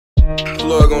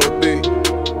Plug on the beat.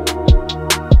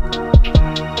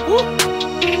 Woo.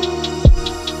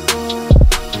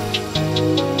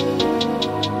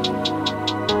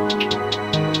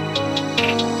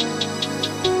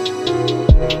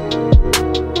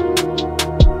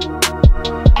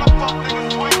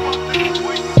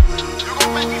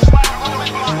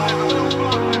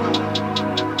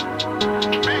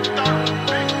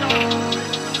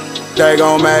 They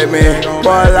gon' make me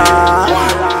pull out,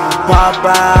 pop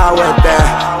out with that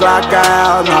Glock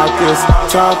out, knock this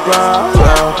top out,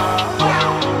 yeah.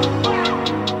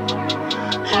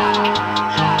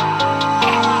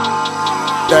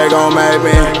 They gon' make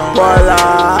me pull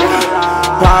out,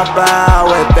 pop out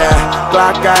with that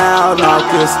Glock out, knock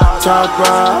this top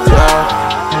out, yeah.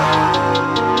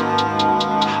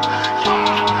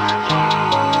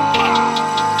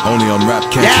 Only on Rap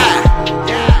Cancel. Yeah.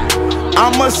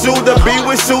 I'm a shooter, be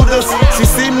with shooters. She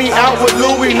see me out with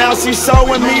Louie, now she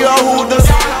showing me her hooters.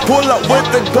 Pull up with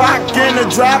the Glock and the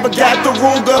driver got the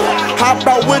Ruger. Hop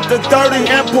out with the 30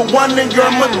 and put one in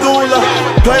your medulla.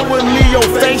 Play with me, your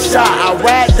face shot. I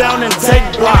ride down and take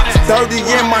blocks. 30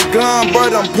 in my gun,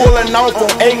 but I'm pulling off on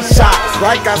 8 shots.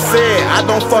 Like I said, I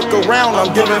don't fuck around,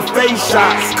 I'm giving face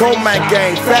shots. Comac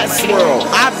gang, fat swirl,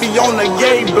 I be on the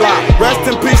yay block. Rest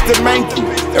in peace to Mikey,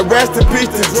 and rest in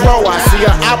peace to Dro. I see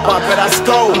her op, I bet I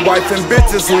stole. Wife and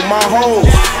bitches who my hoes.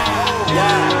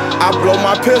 I blow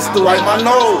my pistol like my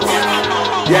nose.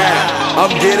 Yeah,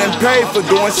 I'm getting paid for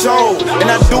doing shows, and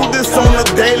I do this on the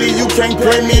daily. You can't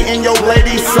play me and your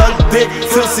lady suck dick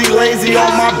till she lazy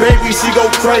on my baby, she go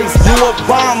crazy. You a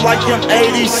bomb like them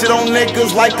 80s, shit on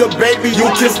niggas like a baby. You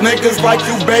kiss niggas like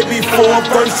you baby for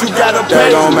first, you gotta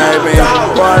pay. They gon' make me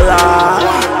pull out,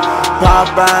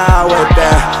 pop out with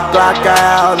that Glock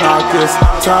out, knock this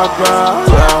top out,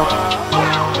 yeah.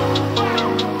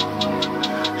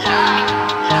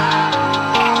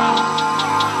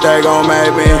 They gon'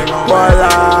 make me pull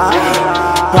out,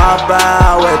 pop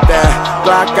out with that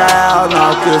Glock out,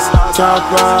 knock this top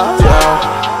out, yeah.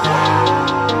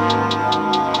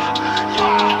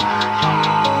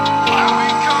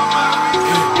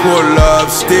 Pull up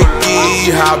sticky,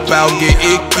 hop out, get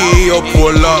icky, or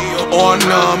pull up on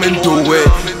them and do it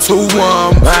to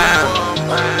 1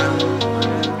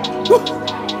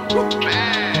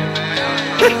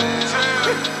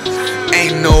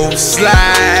 Ain't no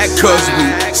slide, cause we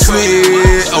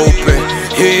slid open.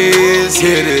 His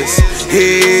hitters,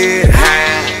 head high.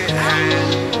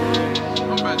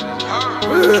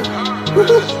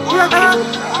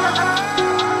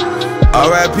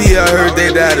 R.I.P. I heard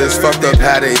they died, it's fucked up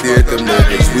how they did them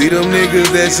niggas. We them niggas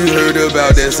that you heard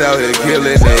about that's out here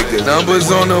killing niggas.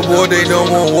 Numbers on the board, they don't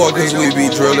want war cause we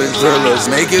be drilling drillers.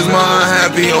 Make his mom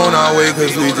happy on our way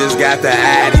cause we just got the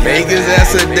addy. Make his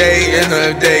ass a day in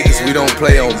a day cause we don't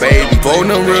play on baby.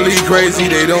 Phone them really crazy,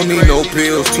 they don't need no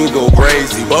pills to go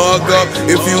crazy. Bug up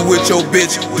if you with your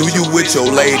bitch, do you with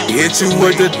your lady? Hit you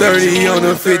with the 30 on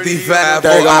the 55.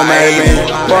 They gon' make me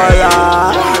pull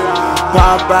out,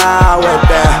 pop out with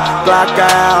that Glock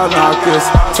out, knock this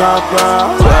top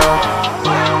out, yeah.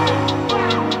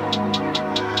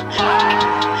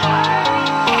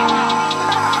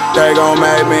 They gon'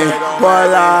 make me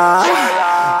pull out,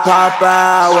 pop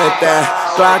out with that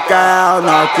Glock out,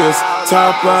 knock this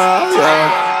top out,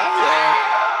 yeah.